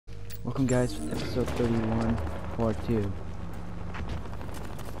Welcome guys to episode 31, part 2.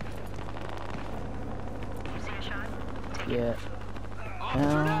 Yeah.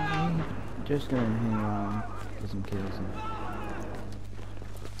 Just gonna hang around, get some kills and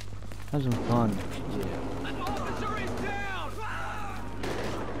have some fun. Yeah. An officer is down!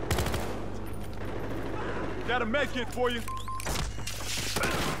 Got a med kit for you.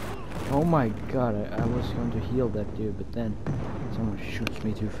 Oh my god, I was going to heal that dude, but then someone shoots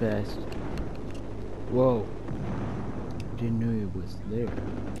me too fast. Whoa. Didn't know it was there.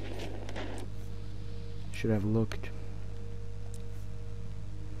 Should have looked.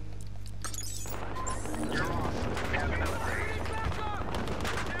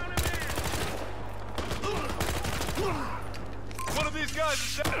 One of these guys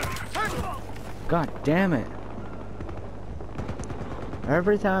is down. God damn it.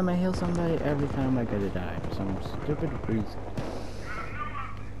 Every time I heal somebody, every time I gotta die for some stupid reason.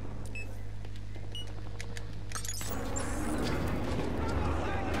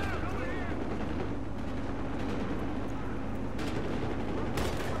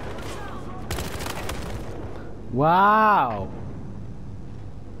 Wow!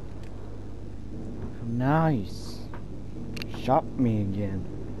 Nice. Shot me again.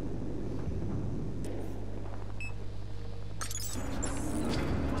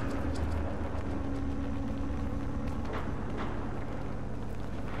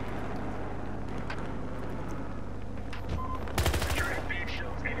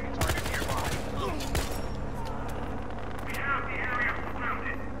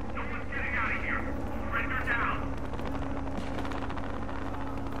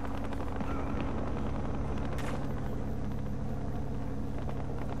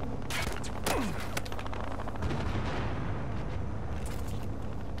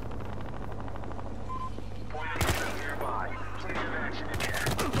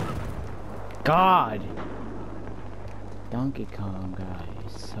 God! Donkey Kong guy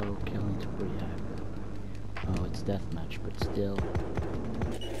is so killing spree. Oh, it's deathmatch, but still.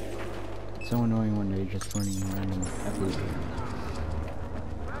 It's so annoying when they're just running random everywhere.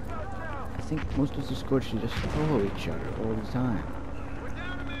 I think most of the squads should just follow each other all the time.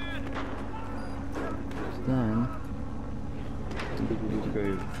 Then...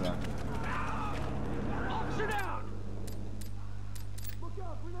 Officer down! Look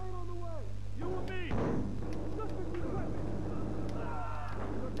out, grenade on the way! You and me! Suspect with weapon!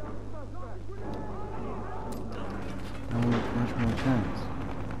 Look out, suspect! not much more chance.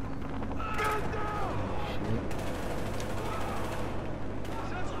 Gun down! Shit.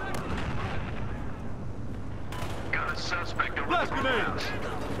 Got a suspect in blast grenades!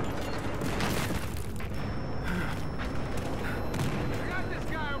 I got this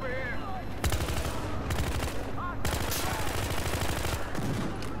guy over here!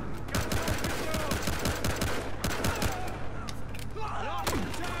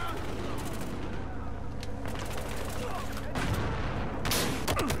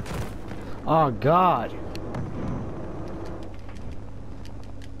 Oh God!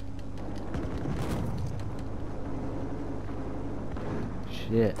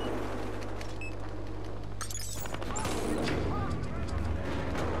 Shit.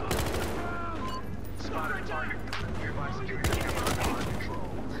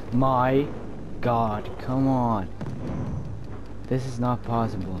 My God, come on. This is not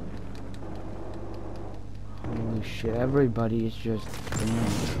possible. Holy shit, everybody is just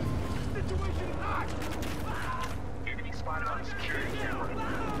damn.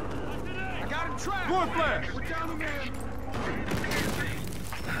 I got him trapped! More flash! We're down a man!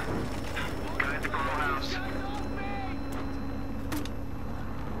 Guy at the house.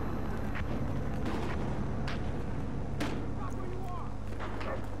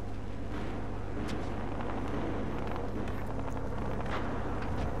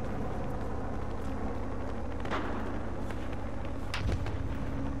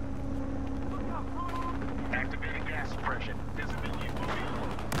 Activating gas suppression. Disabling you.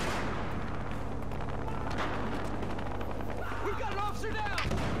 We've got an officer down!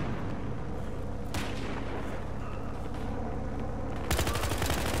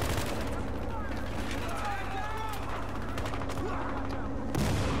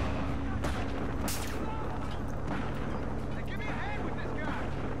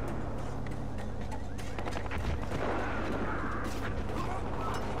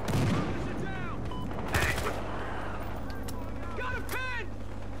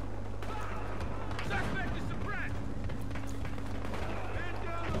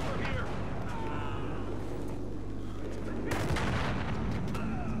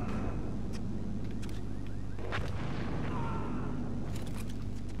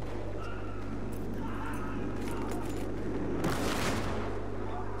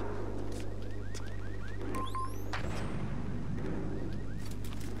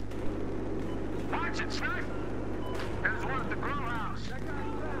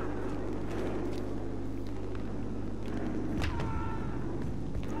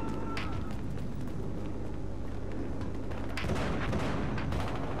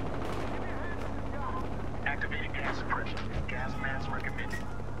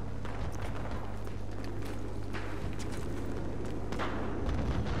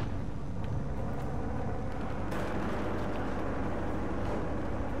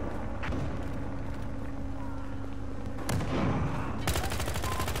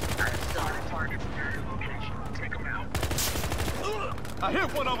 I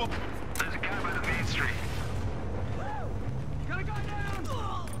hit one of them. There's a guy by the main street. Got a guy down.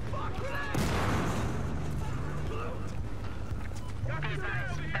 Fuck,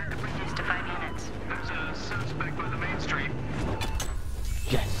 Backup reduced to 5 units. there's a suspect by the main street.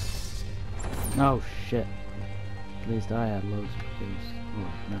 Yes. Oh shit. At least I had loads of kills.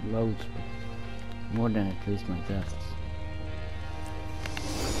 Well, not loads, but more than at least my deaths.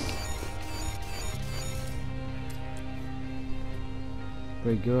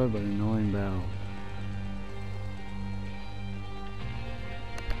 Pretty good, but annoying battle.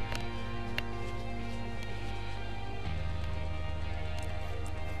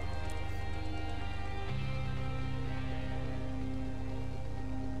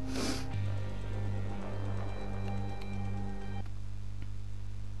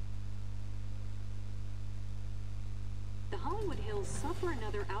 The Hollywood Hills suffer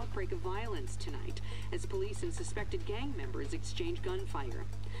another outbreak of violence tonight as police and suspected gang members exchange gunfire.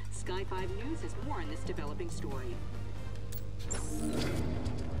 Sky 5 News has more on this developing story.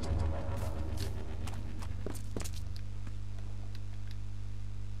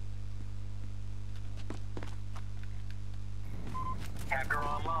 Hacker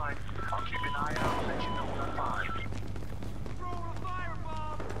online. I'll keep an eye out and let you know what I find. Throwing a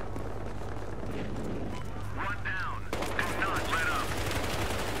firebomb! One down. Do not let up.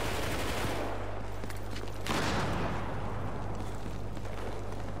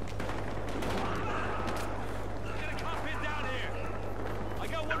 Get a cop pin down here. I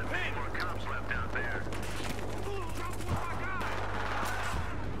got one pin. More cops left out there. Jump with my guy.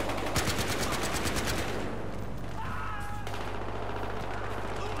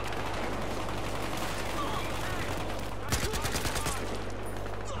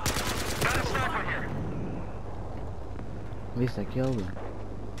 Got a sniper here. At least I killed him.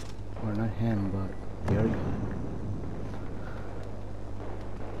 Or not him, but the other guy.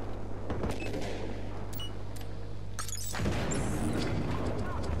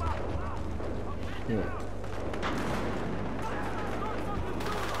 Yeah.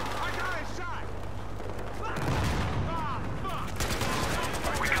 I got a shot. Ah, fuck.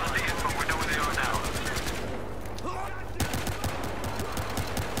 We got the info. We know where they are now.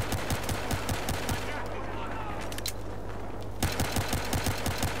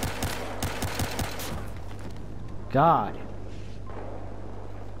 God.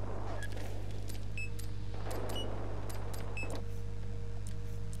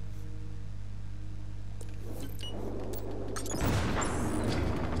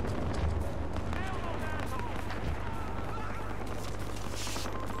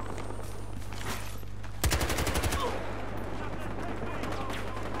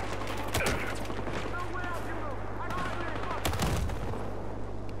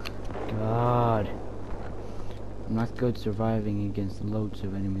 God. I'm not good surviving against loads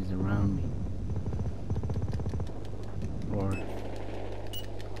of enemies around me. Or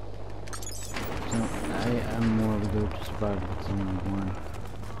so I'm more of a good to survive with only one.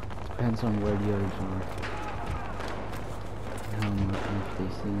 Depends on where the others are. And how much they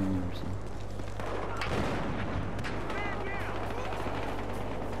see me or something.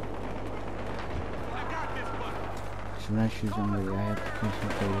 I got this one. So when I shoot somebody, I have to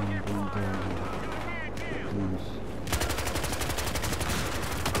concentrate on going there. Lose.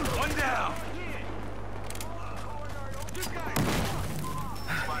 One down.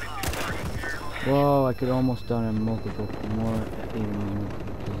 Whoa, I could almost done a multiple more even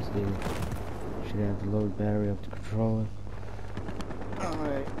multiple kills there. Should have the load battery up to control it.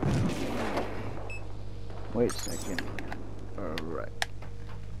 Alright. Wait a second. Alright.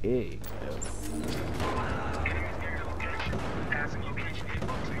 Here you go.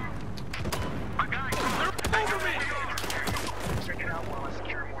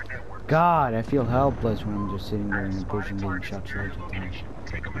 God, I feel helpless when I'm just sitting there in the bush and getting shot loads of times.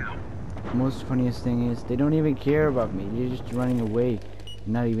 The most funniest thing is, they don't even care about me. They're just running away,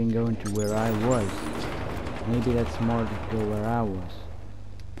 not even going to where I was. Maybe that's smart to go where I was.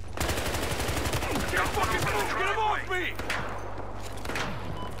 Get him off me!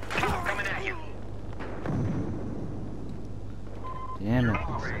 Coming at you. Damn it.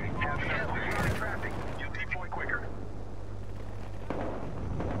 You deploy quicker.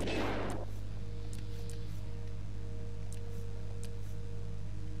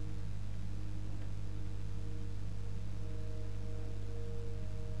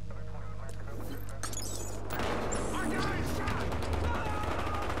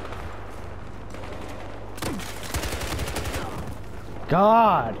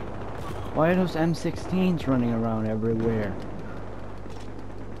 God! Why are those M16s running around everywhere?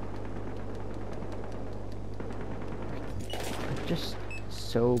 just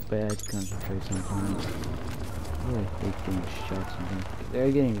so bad to concentrate sometimes. I really hate doing shots and things. They're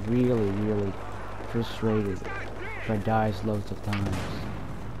getting really frustrated if I die loads of times.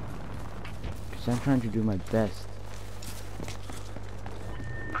 Because I'm trying to do my best.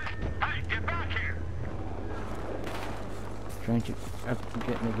 Hey, get back here! Trying to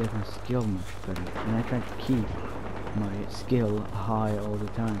get my skill much better. And I try to keep my skill high all the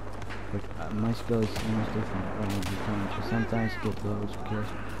time. But my skill is almost different all the time. So sometimes I get loads of kills.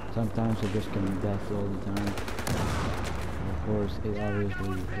 Sometimes I just get death all the time. And of course, it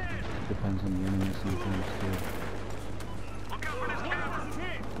obviously depends on the enemy sometimes too. Look out for this camera!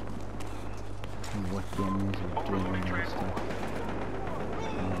 And what the enemies are doing and all that stuff.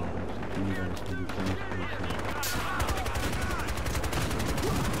 You guys can be things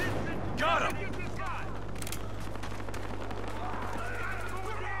Got him!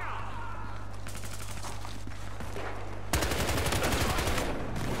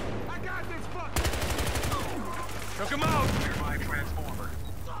 I got this fucker! Took him out! Nearby transformer.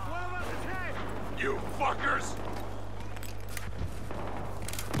 Blow up his head! You fuckers!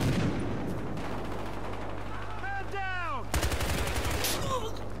 Man down!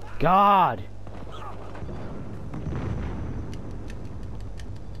 God!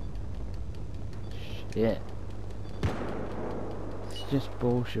 Shit. It's just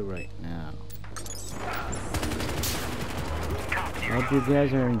bullshit right now. I hope you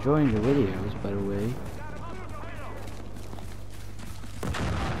guys are enjoying the videos, by the way.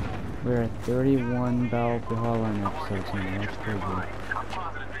 We're at 31 Battle for Hardline episodes now, that's pretty good.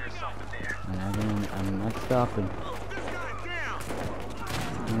 And I'm not stopping.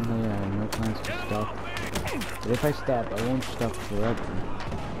 Apparently I have no plans to stop. But if I stop, I won't stop forever.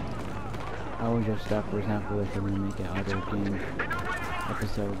 I will just stop, for example, if I'm gonna make other game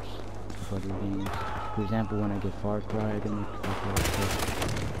episodes of other games. For example, when I get Far Cry, then make Far Cry.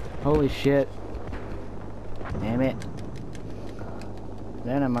 Holy shit! Damn it!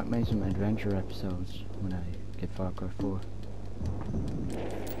 Then I might make some adventure episodes when I get Far Cry 4.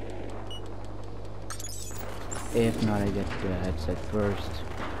 If not, I get the headset first.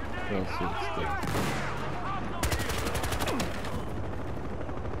 We'll see instead.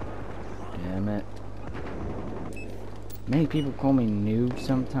 Damn it. Many people call me noob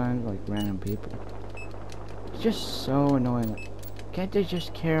sometimes, like random people. It's just so annoying. Can't they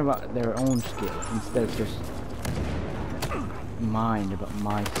just care about their own skill instead of just mind about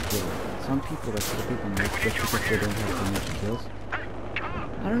my skill? Some people are people noob just because they don't have so much skills.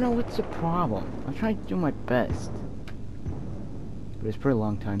 I don't know what's the problem. I'm trying to do my best. But it's pretty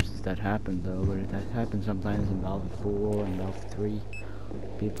long time since that happened though, but that happened sometimes in Battlefield 4 and Battlefield 3.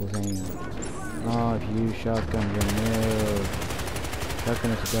 People saying, oh, if you use shotgun, you're noob.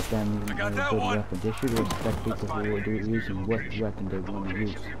 Shotgun is a goddamn good weapon. They should respect people who are using what weapon they want to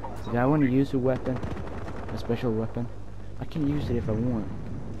use. If I want to use a weapon, a special weapon, I can use it if I want.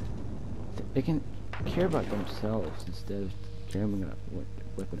 They can care about themselves instead of caring about what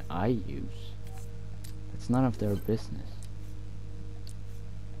weapon I use. It's none of their business.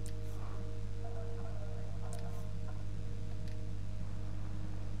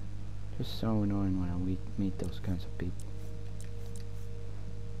 Just so annoying when I meet those kinds of people.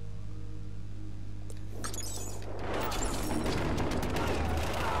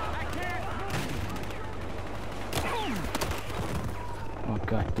 Oh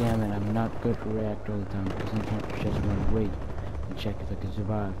god damn it, I'm not good to react all the time because sometimes I just want to wait and check if I can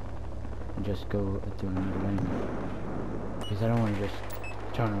survive and just go to another enemy. Because I don't want to just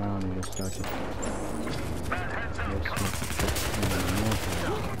turn around and just start to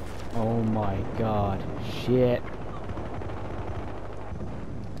oh my god, shit.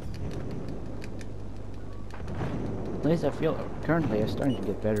 At least I feel currently I'm starting to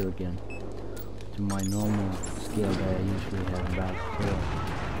get better again to my normal skill that I usually have in Battlefield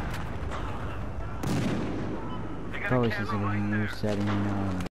 4. Probably since I'm in a new setting now.